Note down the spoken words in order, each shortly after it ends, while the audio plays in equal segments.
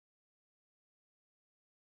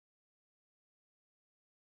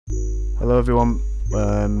Hello everyone,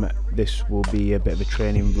 this will be a bit of a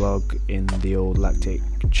training vlog in the old lactic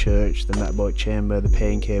church, the metabolic chamber, the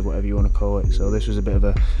pain cave, whatever you want to call it. So this was a bit of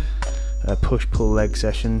a push-pull leg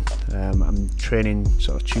session. I'm training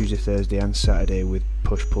sort of Tuesday, Thursday and Saturday, with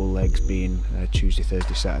push-pull legs being Tuesday,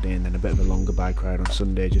 Thursday, Saturday, and then a bit of a longer bike ride on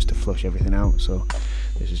Sunday just to flush everything out. So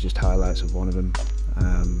this is just highlights of one of them.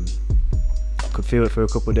 Could feel it for a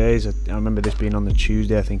couple of days. I remember this being on the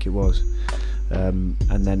Tuesday, I think it was.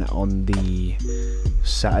 And then on the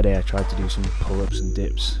Saturday I tried to do some pull-ups and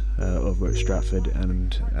dips over at Stratford,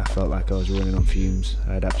 and I felt like I was running on fumes.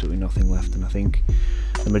 I had absolutely nothing left, and I think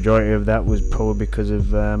the majority of that was probably because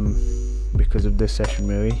of this session,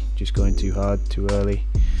 really, just going too hard too early.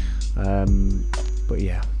 But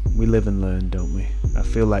yeah, we live and learn, don't we? I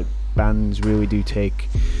feel like bands really do take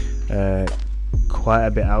quite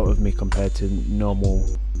a bit out of me compared to normal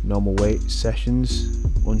weight sessions.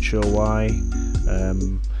 Unsure why. I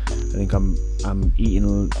think I'm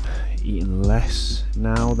eating less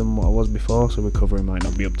now than what I was before, so recovery might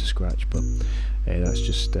not be up to scratch, but hey, that's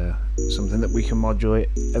just something that we can modulate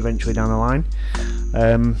eventually down the line.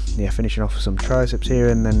 Yeah, finishing off with some triceps here,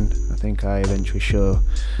 and then I think I eventually show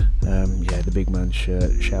yeah, the big man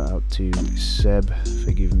shirt. Shout out to Seb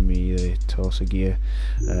for giving me the torso gear.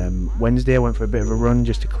 Wednesday I went for a bit of a run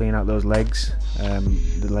just to clean out those legs.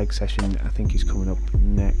 The leg session I think is coming up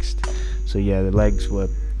next, so yeah, the legs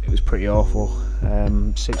it was pretty awful.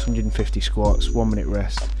 650 squats, 1 minute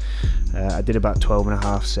rest. I did about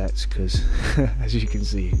 12.5 sets because as you can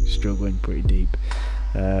see, struggling pretty deep.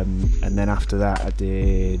 And then after that I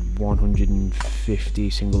did 150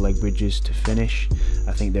 single leg bridges to finish.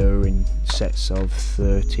 I think they were in sets of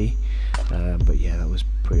 30, but yeah, that was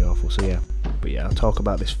pretty awful. So yeah, but yeah, I'll talk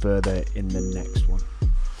about this further in the next one.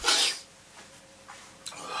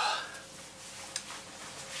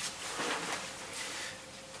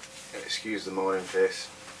 Excuse the morning face.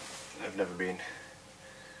 I've never been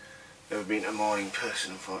a morning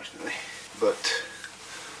person, unfortunately, but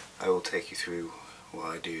I will take you through what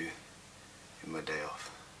I do in my day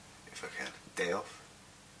off, if I can. Day off?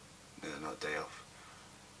 No, not day off.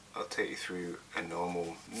 I'll take you through a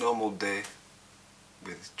normal day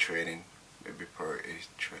with training. Maybe priorities,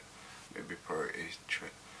 maybe priorities,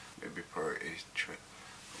 maybe priorities. Oh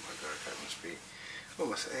my god, I can't even speak. What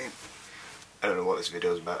am I saying? I don't know what this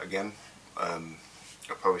video is about again.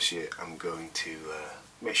 I promise you I'm going to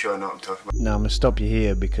make sure I know what I'm talking about. Now I'm going to stop you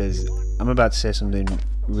here because I'm about to say something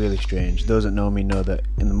really strange. Those that know me know that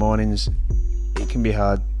in the mornings it can be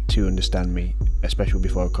hard to understand me, especially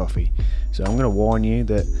before a coffee. So I'm going to warn you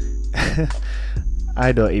that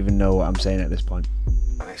I don't even know what I'm saying at this point.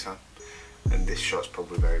 Next time. And this shot's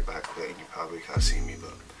probably very backlit and you probably can't see me,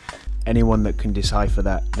 but anyone that can decipher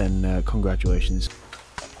that, then congratulations.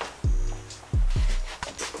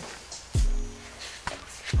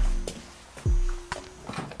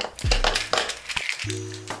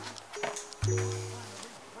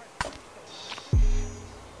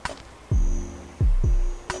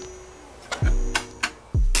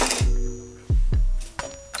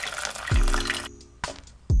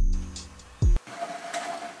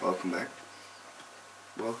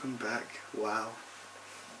 Welcome back. Wow.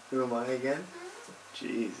 Who am I again?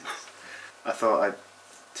 Jesus. I thought I'd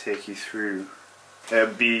take you through.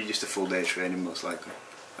 It'll be just a full day training, most likely.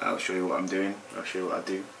 I'll show you what I'm doing. I'll show you what I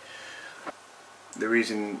do. The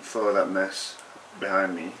reason for that mess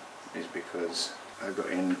behind me is because I got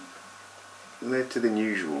in later than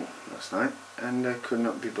usual last night and I could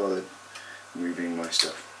not be bothered moving my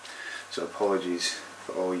stuff. So apologies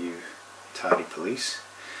for all you tidy police,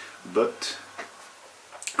 but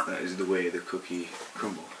that is the way the cookie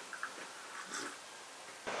crumbled.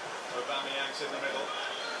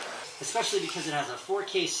 Especially because it has a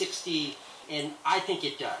 4K 60, and I think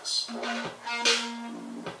it does.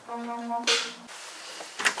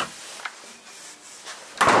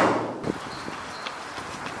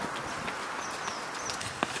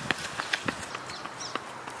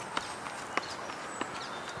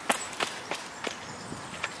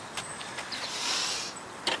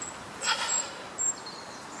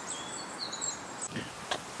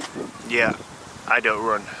 Yeah, I don't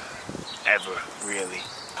run, ever, really.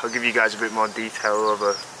 I'll give you guys a bit more detail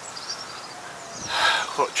over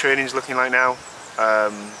what training's looking like now,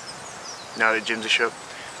 now that gyms are shut.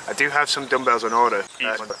 I do have some dumbbells on order.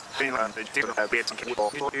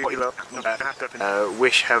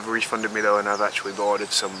 Wish have refunded me though, and I've actually ordered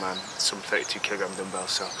some 32kg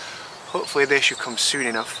dumbbells, so hopefully they should come soon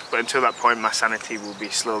enough. But until that point my sanity will be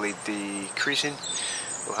slowly decreasing.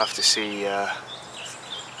 We'll have to see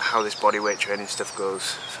how this bodyweight training stuff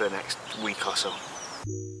goes for the next week or so.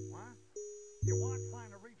 You want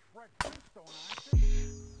trying to reach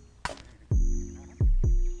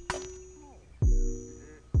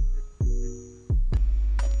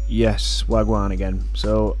Yes, Wagwan again.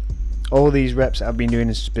 So all these reps that I've been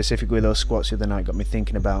doing, specifically those squats the other night, got me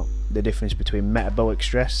thinking about the difference between metabolic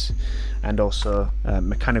stress and also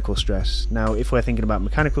mechanical stress. Now, if we're thinking about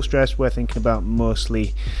mechanical stress, we're thinking about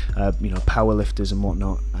mostly power lifters and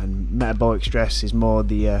whatnot, and metabolic stress is more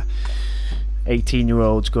the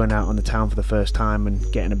 18-year-olds going out on the town for the first time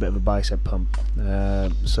and getting a bit of a bicep pump.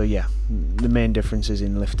 So yeah, the main difference is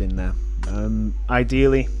in lifting there.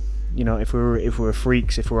 Ideally, if we were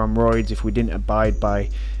freaks, if we were on roids, if we didn't abide by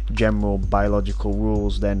general biological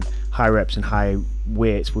rules, then high reps and high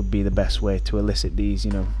weights would be the best way to elicit these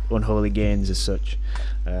unholy gains as such.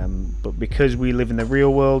 But because we live in the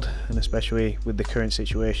real world, and especially with the current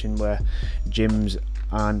situation where gyms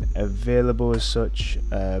aren't available as such,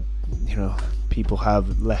 people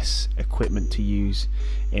have less equipment to use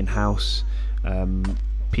in-house,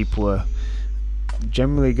 people are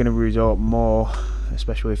generally going to resort more,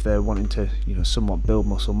 especially if they're wanting to somewhat build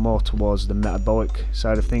muscle, more towards the metabolic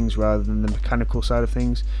side of things rather than the mechanical side of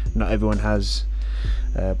things. Not everyone has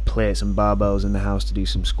plates and barbells in the house to do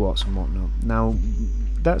some squats and whatnot. Now,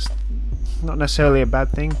 that's not necessarily a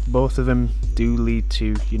bad thing. Both of them do lead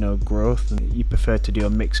to growth, and you prefer to do a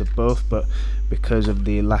mix of both, but because of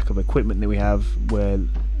the lack of equipment that we have, where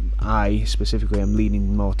I specifically am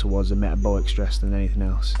leaning more towards the metabolic stress than anything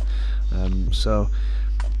else. So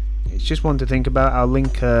it's just one to think about. I'll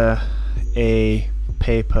link a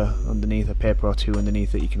paper underneath, a paper or two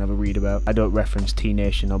underneath, that you can have a read about. I don't reference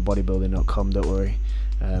T-Nation or bodybuilding.com, don't worry.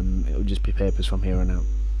 It'll just be papers from here on out.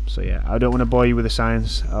 So yeah, I don't want to bore you with the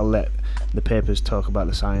science. I'll let the papers talk about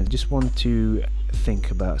the science. Just want to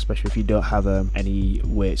think about, especially if you don't have any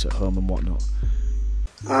weights at home and whatnot.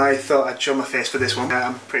 I thought I'd show my face for this one.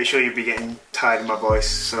 I'm pretty sure you'd be getting tired of my voice,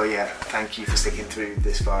 so yeah, thank you for sticking through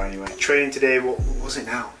this far anyway. Training today, what was it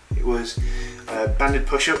now? It was banded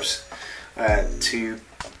push-ups to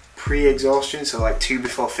pre-exhaustion, so like 2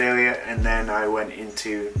 before failure, and then I went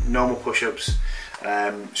into normal push-ups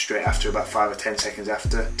straight after, about 5 or 10 seconds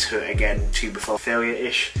after, to again 2 before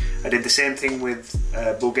failure-ish. I did the same thing with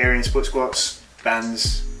Bulgarian split squats,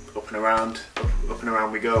 bands, up and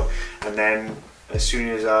around we go, and then as soon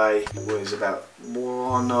as I was about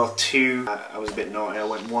 1 or 2, I was a bit naughty, I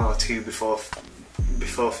went 1 or 2 before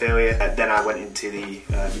failure, then I went into the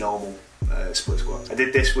normal split squats. I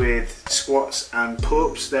did this with squats and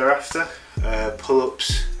pull-ups thereafter.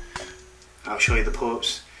 Pull-ups, I'll show you the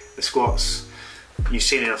pull-ups. The squats, you've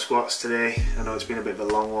seen enough squats today. I know it's been a bit of a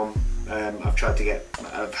long one.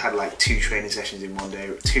 I've had like 2 training sessions in one day,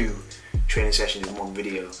 2 training sessions in one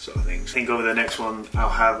video sort of thing. I think over the next one I'll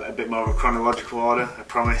have a bit more of a chronological order, I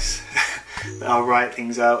promise. I'll write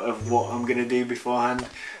things out of what I'm going to do beforehand,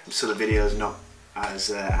 so the video's not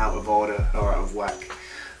as out of order or out of whack.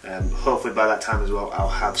 Hopefully by that time as well I'll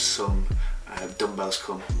have some dumbbells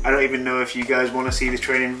come. I don't even know if you guys want to see the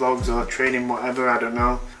training vlogs or training whatever, I don't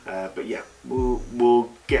know, but yeah, we'll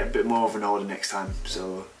get a bit more of an order next time,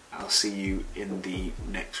 so I'll see you in the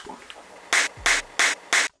next one.